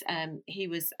 70s. He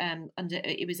was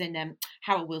in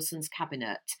Harold Wilson's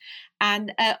cabinet,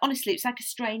 and honestly, it's like a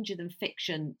stranger than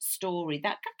fiction story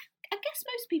that I guess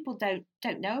most people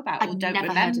don't know about or don't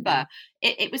remember.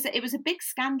 It was a big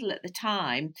scandal at the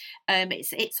time.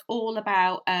 It's all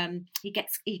about he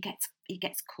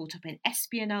gets caught up in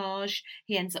espionage.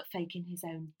 He ends up faking his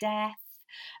own death.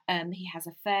 He has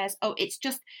affairs.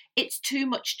 It's too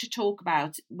much to talk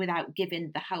about without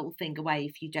giving the whole thing away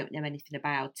if you don't know anything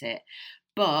about it.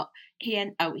 But he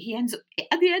ends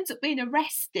up being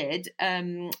arrested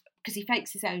because he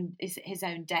fakes his own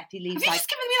death. He leaves. Have you just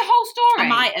given me the whole story? I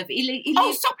might have. He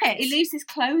leaves, stop it! He leaves his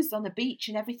clothes on the beach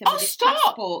and everything. With his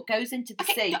passport, goes into the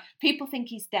sea. People think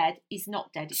he's dead. He's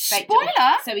not dead. It's faked.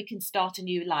 Spoiler! So he can start a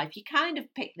new life. You kind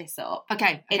of pick this up.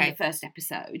 Okay. In the first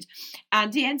episode,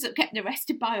 and he ends up getting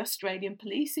arrested by Australian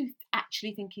police who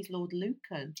actually think he's Lord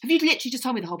Lucan. Have you literally just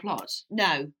told me the whole plot?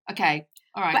 No. Okay.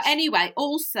 All right. But anyway,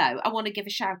 also, I want to give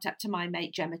a shout out to my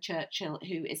mate Gemma Churchill,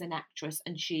 who is an actress,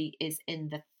 and she is in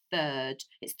the third.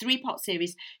 It's a 3-part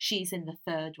series. She's in the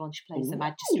third one. She plays the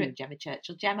magistrate, Gemma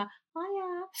Churchill. Gemma,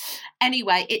 hiya.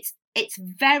 Anyway, it's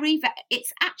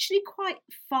it's actually quite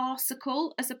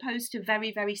farcical as opposed to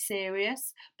very, very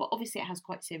serious, but obviously it has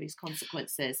quite serious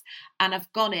consequences. And I've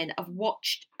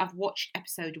watched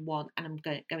episode 1, and I'm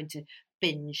going to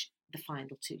binge the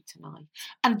final 2 tonight.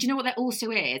 And do you know what there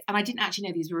also is? And I didn't actually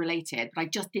know these were related, but I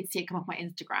just did see it come off my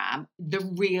Instagram. The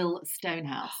Real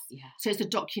Stonehouse. Yeah. So it's a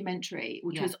documentary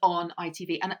which was on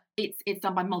ITV, and it's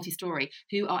done by Multi-Story,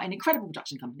 who are an incredible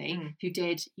production company who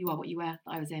did You Are What You Were that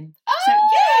I was in. Oh! So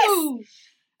yes.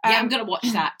 Yeah, I'm going to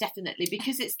watch that definitely,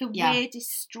 because it's the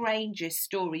weirdest, strangest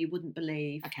story you wouldn't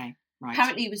believe. Okay, right.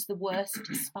 Apparently, he was the worst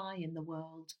spy in the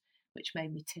world, which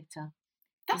made me titter.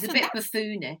 He's a bit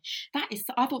buffoonish.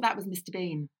 I thought that was Mr.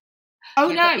 Bean. Oh,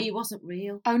 yeah, no. But he wasn't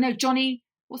real. Oh, no. Johnny,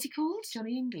 what's he called?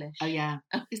 Johnny English. Oh, yeah.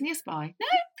 Isn't he a spy? No.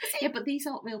 Yeah, but these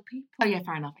aren't real people. Oh, yeah,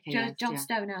 fair enough. Okay, John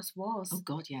Stonehouse was. Oh,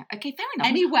 God, yeah. Okay, fair enough.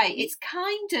 Anyway, it's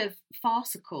kind of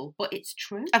farcical, but it's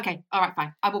true. Okay, all right,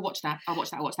 fine. I will watch that. I'll watch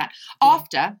that. Yeah.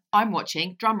 After, I'm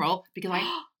watching, drumroll, because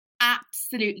I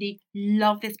absolutely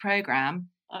love this programme.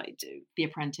 I do. The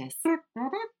Apprentice. Oh,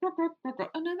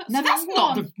 no, that's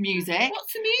not the music.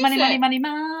 What's the music? Money, money, money,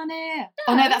 money. No.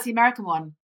 Oh, no, that's the American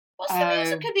one. What's the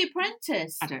music of The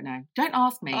Apprentice? I don't know. Don't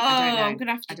ask me. Oh, I don't know. I'm going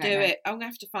to have to do it. I'm going to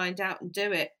have to find out and do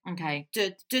it. Okay.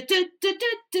 Okay,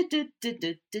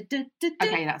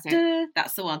 that's it.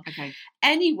 That's the one. Okay.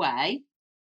 Anyway,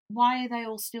 why are they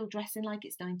all still dressing like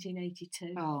it's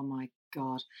 1982? Oh, my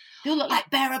God. They all look like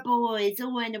Bearer Boys,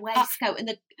 all wearing a waistcoat, and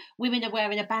the women are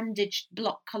wearing a bandaged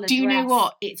block colour dress. Do you know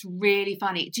what? It's really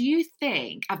funny. Do you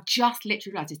think, I've just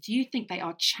literally realised this, do you think they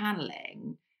are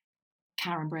channeling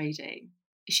Karen Brady?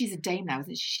 She's a dame now,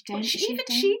 isn't she? But she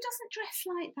doesn't dress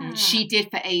like that. She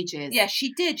did for ages. Yeah,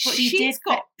 she did. But she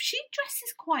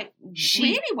dresses quite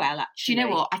really well, actually. Do you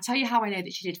know what? I tell you how I know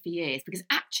that she did for years, because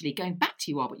actually, going back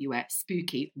to You Are What You Wear,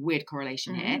 spooky, weird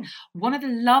correlation here. One of the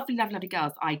lovely, lovely, lovely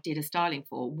girls I did a styling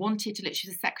for wanted to look, she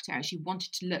was a secretary, and she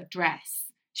wanted to look dress.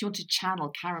 She wanted to channel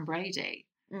Karen Brady.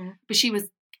 But she was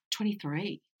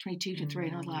 22, 23,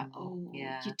 and I was like, oh,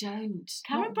 yeah. You don't.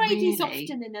 Karen Brady's really.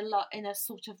 Often in a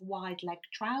sort of wide leg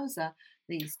trouser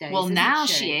these days. Well, now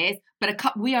she is, but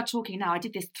we are talking now. I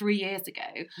did this 3 years ago,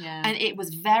 and it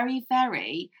was very,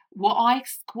 very what I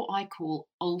call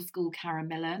old school Karen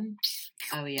Millen.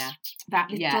 Oh yeah, that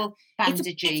little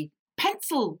bandagey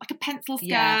pencil, like a pencil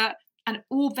skirt, and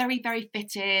all very, very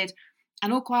fitted,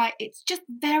 and all quite. It's just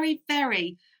very,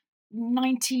 very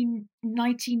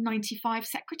 1995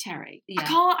 secretary.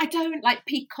 I don't like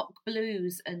peacock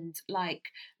blues and like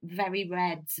very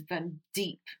reds and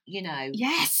deep, you know.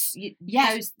 Yes.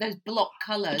 Those block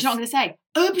colours. Do you know what I'm going to say?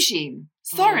 Aubergine.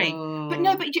 Sorry. But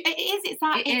no, but it is. It's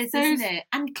that. It is, isn't it?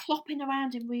 And clopping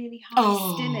around in really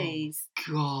high stillies.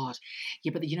 God.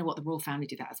 Yeah, but you know what? The royal family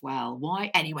do that as well.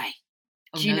 Why? Anyway.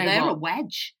 Do you know they're a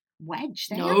wedge.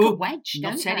 They're like a wedge,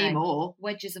 not anymore.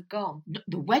 Wedges have gone. No,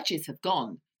 the wedges have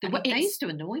gone. They used to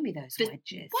annoy me, those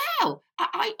wedges. Well,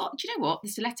 do you know what? The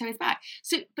stiletto is back.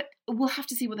 So, but we'll have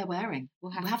to see what they're wearing.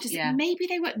 We'll have to see. Yeah. Maybe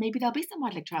there'll be some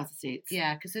wide leg trouser suits.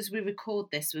 Yeah, because as we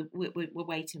record this, we're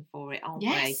waiting for it, aren't we?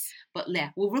 Yes. But yeah,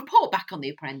 we'll report back on The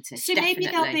Apprentice. So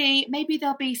definitely. maybe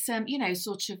there'll be some, you know,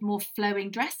 sort of more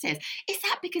flowing dresses. Is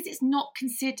that because it's not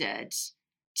considered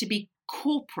to be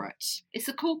corporate? It's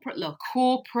a corporate look.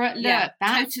 Yeah,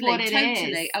 that's totally, what it is.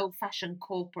 Totally old-fashioned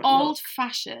corporate look.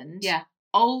 Old-fashioned. Yeah.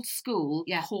 Old school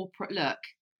corporate look.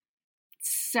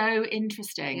 So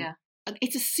interesting. Yeah.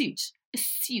 It's a suit.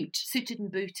 Suited and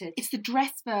booted. It's the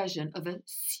dress version of a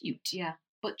suit. Yeah.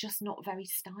 But just not very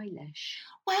stylish.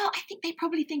 Well, I think they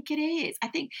probably think it is. I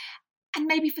think, and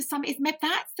maybe for some,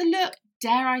 that's the look.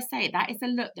 Dare I say it? That is the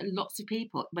look that lots of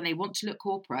people, when they want to look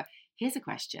corporate, here's a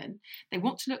question. They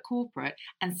want to look corporate,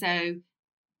 and so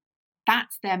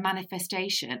that's their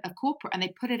manifestation of corporate, and they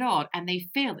put it on and they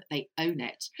feel that they own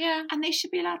it. Yeah. And they should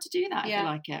be allowed to do that if they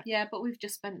like it. Yeah, but we've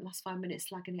just spent the last 5 minutes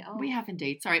slagging it off. We have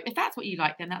indeed. Sorry. If that's what you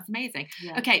like, then that's amazing.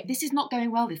 Yeah. Okay, this is not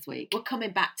going well this week. We're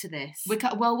coming back to this.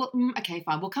 Okay,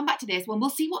 fine. We'll come back to this. Well,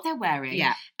 we'll see what they're wearing.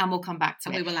 Yeah. And we'll come back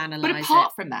to it. And we will analyse it. But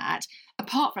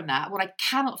apart from that, what I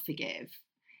cannot forgive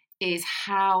is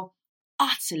how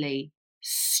utterly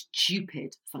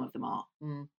stupid some of them are.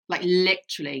 Like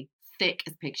literally thick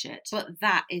as pig shit. But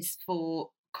that is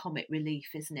for comic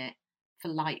relief, isn't it? For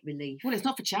light relief. Well, it's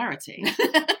not for charity.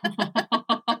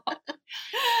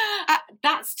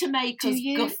 That's to make us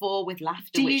guffaw with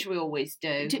laughter, which we always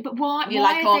do. But why? You're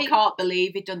like, I can't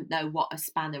believe he doesn't know what a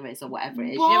spanner is or whatever it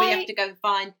is. You know, when you have to go and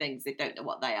find things, they don't know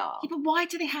what they are. Yeah, but why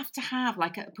do they have to have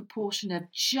like a proportion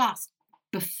of just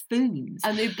buffoons?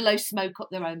 And they blow smoke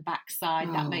up their own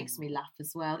backside. That makes me laugh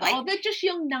as well. Like, they're just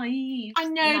young, naive. I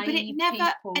know, but it never.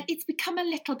 People. It's become a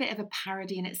little bit of a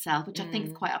parody in itself, which I think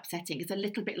is quite upsetting. It's a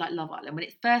little bit like Love Island when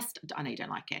it first. I know you don't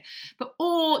like it, but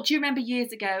do you remember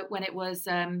years ago when it was,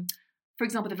 for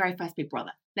example, the very first Big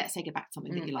Brother? Let's take it back to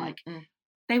something that you like.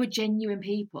 They were genuine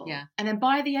people, and then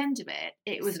by the end of it,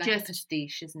 it was like just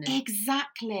prestige, isn't it?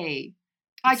 Exactly.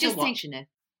 I just think. It.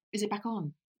 Is it back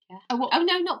on? Yeah. Oh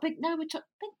no, not Big. No, we're talking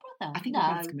Big Brother. I think Big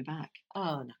Brother's coming back.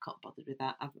 Oh, no, I can't bother with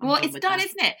that. It's done,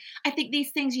 isn't it? I think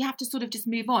these things you have to sort of just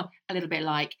move on a little bit,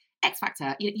 like X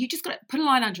Factor. You just got to put a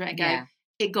line under it and go.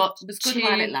 It was good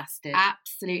while it lasted.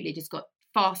 Absolutely, just got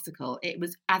farcical. It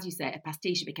was, as you say, a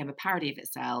pastiche. It became a parody of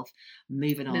itself.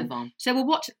 Moving on. Move on. So we'll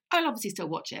watch. I'll obviously still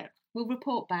watch it. We'll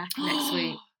report back next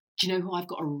week. Do you know who I've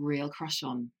got a real crush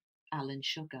on? Alan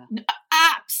Sugar. No,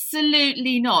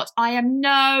 absolutely not. I am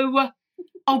no.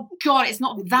 Oh God, it's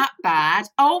not that bad.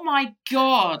 Oh my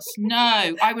God,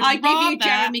 no. I give you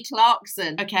Jeremy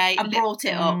Clarkson. Okay, I brought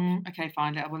it up. Okay,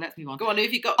 fine. Well, let's move on. Go on. Who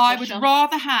have you got? I would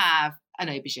rather have an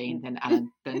aubergine than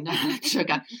Alan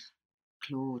Sugar.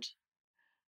 Claude.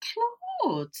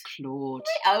 Oh,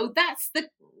 that's the.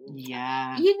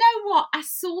 Yeah. You know what? I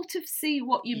sort of see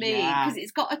what you mean because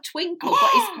it's got a twinkle, but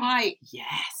it's quite.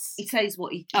 Yes. He says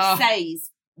what he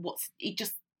says. He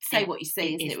just. Say what you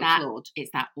say, isn't it, with Claude? It's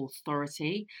that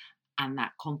authority and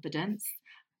that confidence.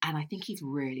 And I think he's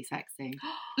really sexy.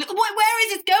 Look, where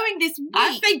is it going this week?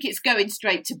 I think it's going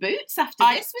straight to Boots after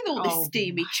this with all this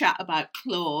steamy chat about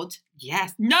Claude.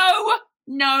 Yes. No!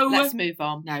 No. Let's move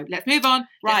on. No, let's move on.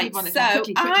 Right, Let's move on. so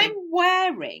Quickly. I'm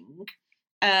wearing.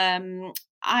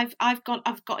 I've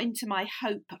got into my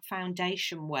Hope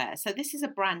foundation wear. So this is a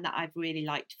brand that I've really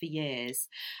liked for years,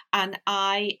 and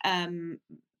I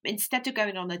instead of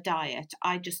going on a diet,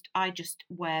 I just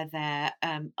wear their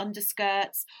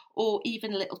underskirts or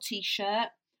even a little t-shirt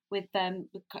with them,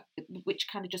 which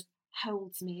kind of just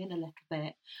holds me in a little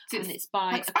bit. So and it's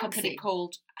by like a company Spanxy.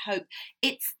 called Hope.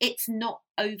 It's not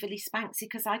overly spanksy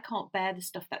because I can't bear the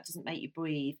stuff that doesn't make you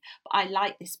breathe. But I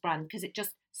like this brand because it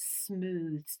just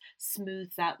smooths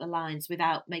out the lines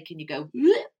without making you go.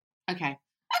 Okay,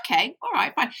 all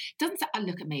right, fine. Doesn't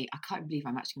look at me. I can't believe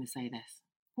I'm actually going to say this.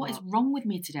 What is wrong with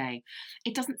me today?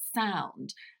 It doesn't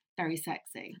sound very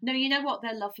sexy. No, you know what?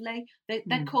 They're lovely.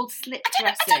 They're called slip I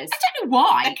dresses. don't know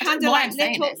why. They're I don't kind know of why like I'm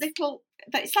saying this. little.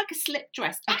 But it's like a slip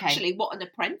dress. Okay. Actually, what an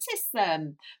apprentice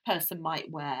person might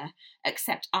wear,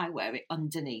 except I wear it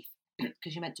underneath.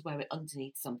 Because you're meant to wear it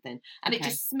underneath something, and it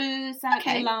just smooths out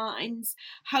the lines,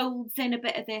 holds in a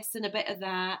bit of this and a bit of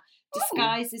that,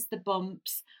 disguises the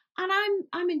bumps, and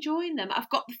I'm enjoying them. I've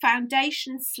got the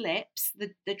foundation slips,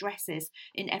 the dresses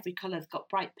in every colour. I've got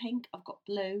bright pink, I've got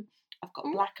blue, I've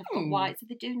got black, I've got white, so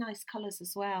they do nice colours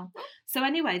as well. So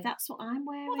anyway, that's what I'm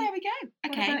wearing. Well, there we go.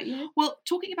 Okay. What about you? Well,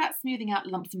 talking about smoothing out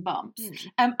lumps and bumps,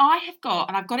 I have got,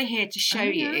 and I've got it here to show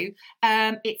you.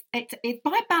 It's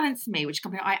by Balance Me, which is a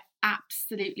company I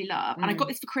absolutely love, and I got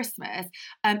this for Christmas.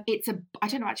 It's I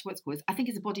don't know actually what it's called. I think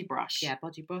it's a body brush. Yeah,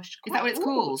 body brush. Is that what it's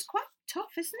called? It's quite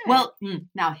tough, isn't it? Well,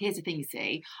 now here's the thing. You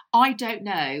see, I don't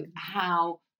know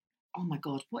how. Oh my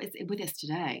God, what is it with this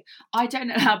today? I don't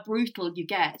know how brutal you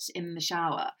get in the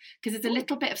shower because there's a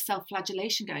little bit of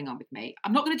self-flagellation going on with me.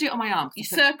 I'm not going to do it on my arm. You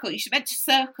circle. You should meant to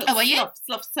circle. Oh, are you?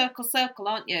 Circle,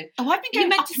 aren't you? Oh, I've been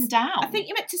going up and down. I think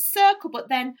you meant to circle, but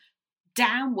then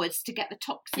downwards to get the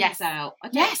toxins out.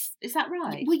 Yes, is that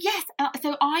right? Well, yes.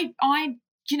 So I.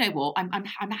 Do you know what?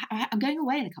 I'm going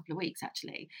away in a couple of weeks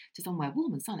actually to somewhere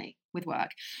warm and sunny with work,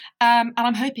 and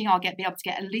I'm hoping I'll be able to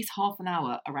get at least half an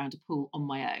hour around a pool on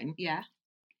my own. Yeah.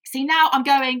 See, now I'm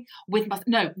going with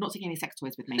not taking any sex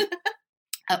toys with me.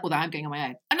 Although I'm going on my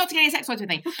own. I'm not taking any sex toys with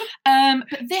me. But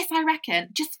this, I reckon,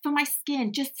 just for my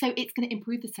skin, just so it's going to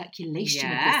improve the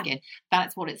circulation of the skin.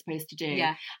 That's what it's supposed to do.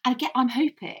 Yeah. And again, I'm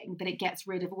hoping that it gets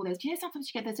rid of all those. You know,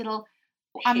 sometimes you get those little.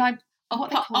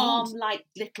 Arm like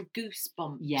little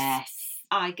goosebumps. Yes.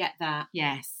 I get that.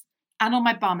 Yes. And on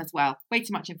my bum as well. Way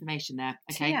too much information there.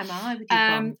 Okay. TMI with your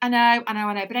bum. I know.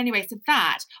 But anyway, so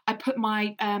that I put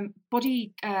my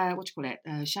body what do you call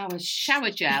it? Shower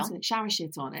gel. Shower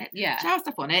shit on it. Yeah. Shower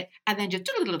stuff on it, and then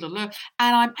just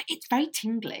and it's very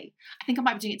tingly. I think I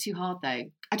might be doing it too hard though.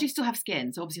 I do still have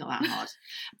skin, so obviously not that hard.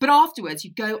 But afterwards,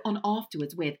 you go on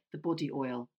afterwards with the body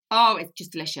oil. Oh, it's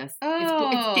just delicious.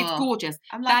 Oh, it's gorgeous.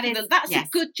 I'm liking that's yes. a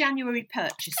good January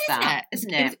purchase,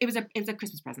 isn't it? It was a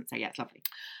Christmas present, so yeah, it's lovely.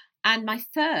 And my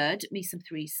third Meesome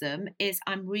Threesome is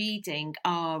I'm reading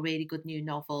a really good new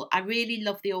novel. I really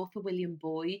love the author William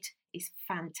Boyd. He's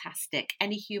fantastic.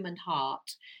 Any Human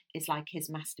Heart is like his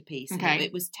masterpiece. Okay.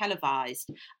 It was televised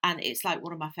and it's like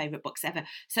one of my favourite books ever.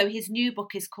 So his new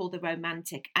book is called The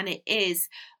Romantic, and it is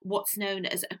what's known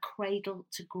as a cradle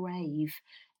to grave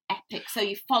epic. So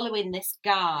you're following this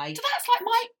guy. So that's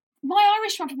like my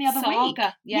Irish one from the other week.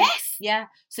 Yes. Yeah.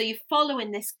 So you're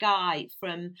following this guy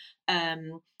from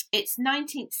it's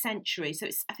 19th century, so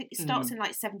I think it starts in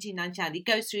like 1799. He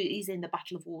goes through. He's in the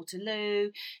Battle of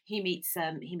Waterloo. He meets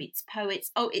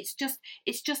poets. Oh, it's just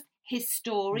his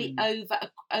story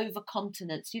over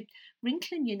continents. You're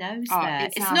wrinkling your nose there.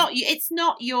 It's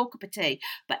not your cup of tea,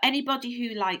 but anybody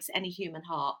who likes Any Human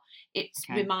Heart, it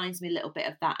reminds me a little bit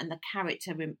of that, and the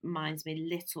character reminds me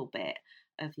a little bit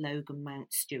of Logan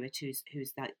Mountstuart,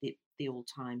 who's like the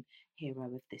all-time hero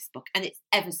of this book, and it's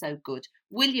ever so good.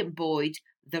 William Boyd,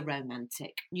 The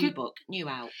Romantic, new book, new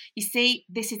out. You see,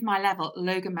 this is my level.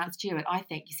 Logan Mountstuart, I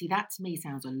think. You see, that to me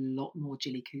sounds a lot more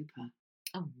Jilly Cooper.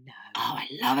 Oh no! Oh, I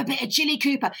love a bit of Jilly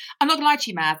Cooper. I'm not gonna lie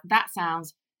to you, Maz. That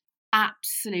sounds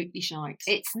absolutely shite.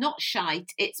 It's not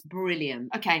shite. It's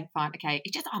brilliant. Okay, fine. Okay,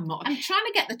 it's just I'm trying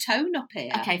to get the tone up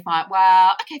here. Okay, fine.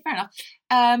 Well, okay, fair enough.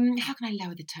 How can I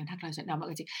lower the tone? How can I say no? I'm not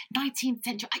going to. 19th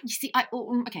century. You see, okay,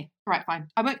 all right, fine.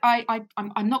 I'm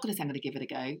not going to say I'm going to give it a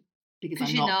go because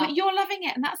I'm not. But you're loving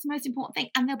it, and that's the most important thing.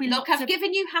 And there'll be I've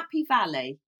given you Happy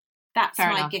Valley. That's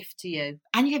fair my enough. gift to you.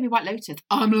 And you gave me White Lotus.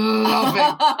 I'm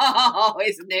loving. Oh,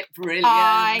 isn't it brilliant?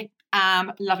 I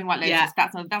am loving White Lotus. Yeah.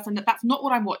 That's not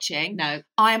what I'm watching. No,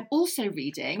 I am also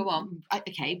reading. Go on.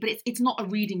 Okay, but it's not a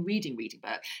reading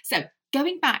book. So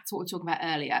going back to what we were talking about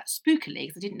earlier, spookily,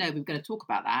 because I didn't know we were going to talk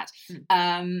about that.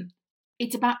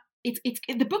 It's about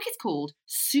the book is called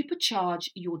Supercharge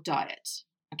Your Diet.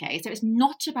 Okay, so it's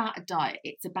not about a diet.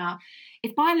 It's by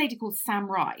a lady called Sam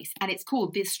Rice, and it's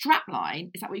called The Strapline.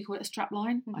 Is that what you call it, a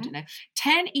strapline? Mm-hmm. I don't know.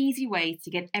 10 easy ways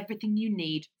to get everything you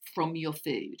need from your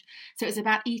food. So it's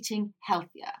about eating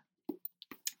healthier.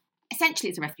 Essentially,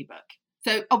 it's a recipe book.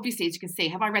 So obviously, as you can see,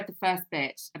 have I read the first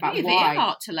bit about You've why?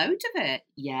 earmarked a load of it.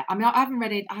 Yeah, I mean, I haven't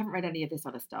read it. I haven't read any of this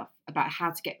other stuff about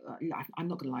how to get. I'm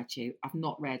not going to lie to you. I've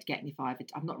not read Getting Your Fibre.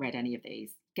 I've not read any of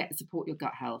these. Support your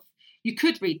gut health. You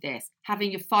could read this. Having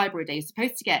your fibre a day. You're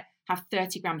supposed to have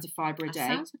 30 grams of fibre a day.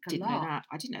 Sounds like a Didn't lot. know that.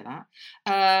 I didn't know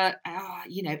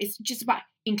that. It's just about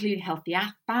including healthy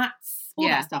fats, all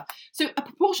that stuff. So a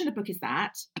portion of the book is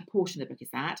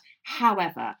that.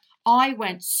 However, I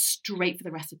went straight for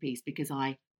the recipes because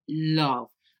I love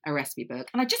a recipe book.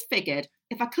 And I just figured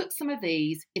if I cook some of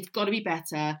these, it's got to be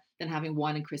better than having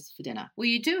wine and crisps for dinner. Will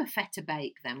you do a feta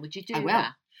bake then? Would you do I will.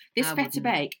 that? This I feta wouldn't.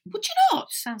 bake, would you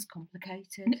not? Sounds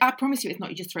complicated. I promise you it's not.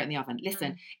 You just throw it in the oven.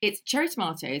 Listen, it's cherry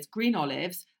tomatoes, green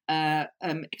olives, extra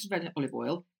virgin olive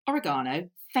oil, oregano,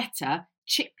 feta,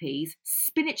 chickpeas,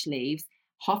 spinach leaves,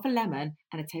 half a lemon,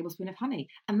 and a tablespoon of honey.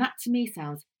 And that to me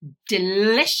sounds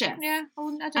delicious. Yeah, I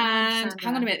don't And understand hang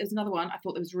on a that. minute, there's another one I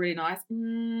thought that was really nice.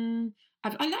 There's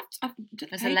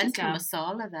a lentil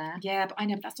masala there. Yeah, but I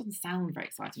know, but that doesn't sound very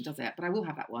exciting, does it? But I will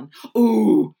have that one.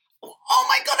 Ooh. Oh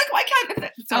my God, look at my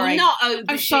cat. Sorry. Oh, not aubergine.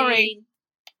 I'm sorry.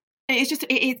 It's just, okay,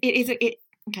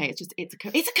 it's a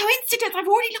coincidence.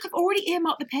 I've already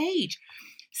earmarked the page.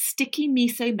 Sticky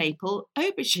miso maple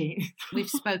aubergine. We've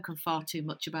spoken far too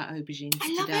much about aubergines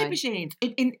I love today.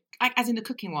 aubergines, as in the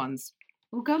cooking ones.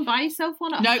 Well, go and buy yourself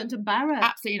one at Holland and Barrett.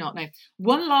 Absolutely not, no.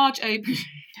 One large aubergine.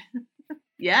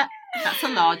 Yeah, that's a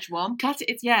large one. Cut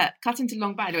into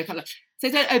long batons. So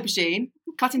it's an aubergine,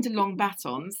 cut into long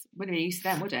batons. Wouldn't be used to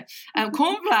them, would it?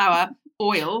 Corn flour,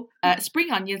 oil,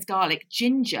 spring onions, garlic,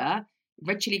 ginger,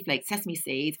 red chili flakes, sesame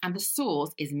seeds, and the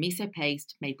sauce is miso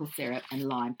paste, maple syrup, and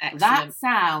lime. Excellent. That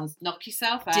sounds Knock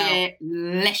yourself out.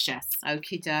 delicious.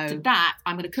 Okie So doke. that,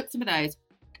 I'm going to cook some of those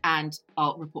and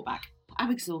I'll report back. I'm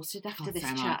exhausted after God, this so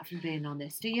am chat, I. if I'm being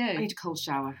honest. Are I need you? a cold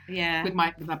shower Yeah. with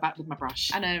my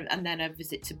brush. I know, and then a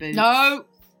visit to Boots. No,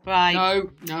 Right.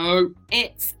 no.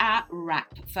 It's a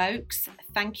wrap, folks.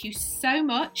 Thank you so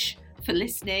much for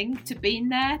listening to Been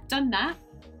There, Done That.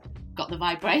 Got the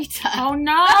vibrator. Oh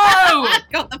no!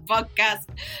 Got the podcast.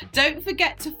 Don't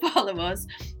forget to follow us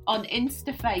on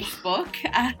Insta, Facebook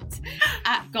at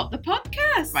Got the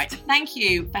Podcast. Right, thank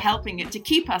you for helping it to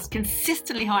keep us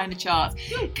consistently high in the charts.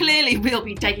 Clearly, we'll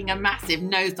be taking a massive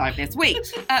nosedive this week,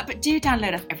 but do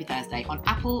download us every Thursday on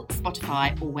Apple,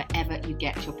 Spotify, or wherever you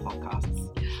get your podcasts.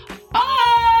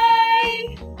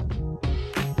 Bye!